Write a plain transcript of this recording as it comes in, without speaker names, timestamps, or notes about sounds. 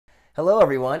Hello,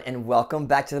 everyone, and welcome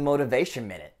back to the Motivation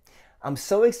Minute. I'm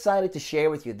so excited to share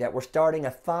with you that we're starting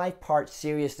a 5-part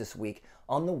series this week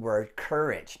on the word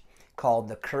courage, called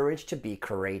The Courage to Be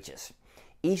Courageous.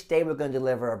 Each day we're going to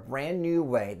deliver a brand new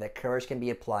way that courage can be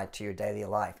applied to your daily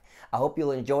life. I hope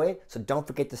you'll enjoy it, so don't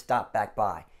forget to stop back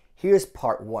by. Here's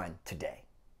part 1 today.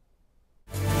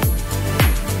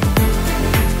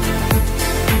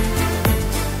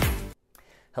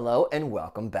 Hello, and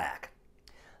welcome back.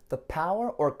 The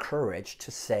power or courage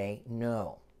to say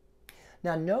no.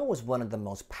 Now, no is one of the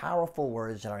most powerful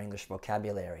words in our English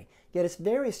vocabulary, yet it's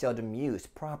very seldom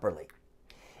used properly.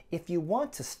 If you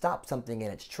want to stop something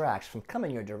in its tracks from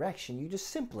coming your direction, you just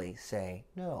simply say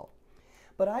no.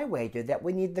 But I wager that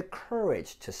we need the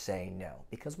courage to say no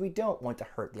because we don't want to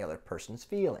hurt the other person's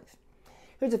feelings.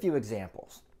 Here's a few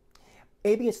examples.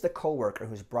 Maybe it's the coworker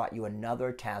who's brought you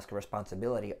another task or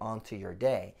responsibility onto your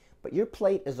day, but your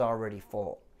plate is already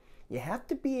full. You have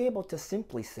to be able to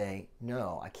simply say,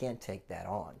 no, I can't take that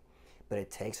on. But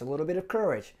it takes a little bit of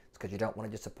courage because you don't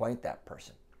want to disappoint that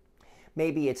person.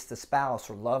 Maybe it's the spouse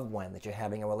or loved one that you're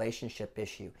having a relationship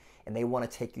issue and they want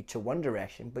to take you to one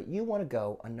direction, but you want to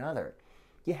go another.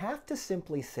 You have to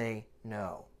simply say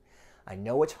no. I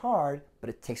know it's hard, but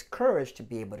it takes courage to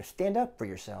be able to stand up for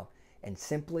yourself and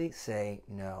simply say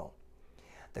no.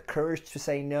 The courage to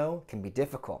say no can be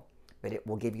difficult, but it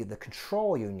will give you the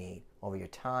control you need over your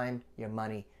time, your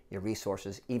money, your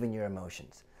resources, even your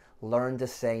emotions. Learn to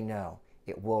say no.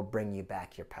 It will bring you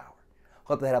back your power.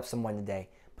 Hope that helps someone today.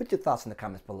 Put your thoughts in the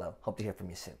comments below. Hope to hear from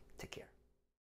you soon. Take care.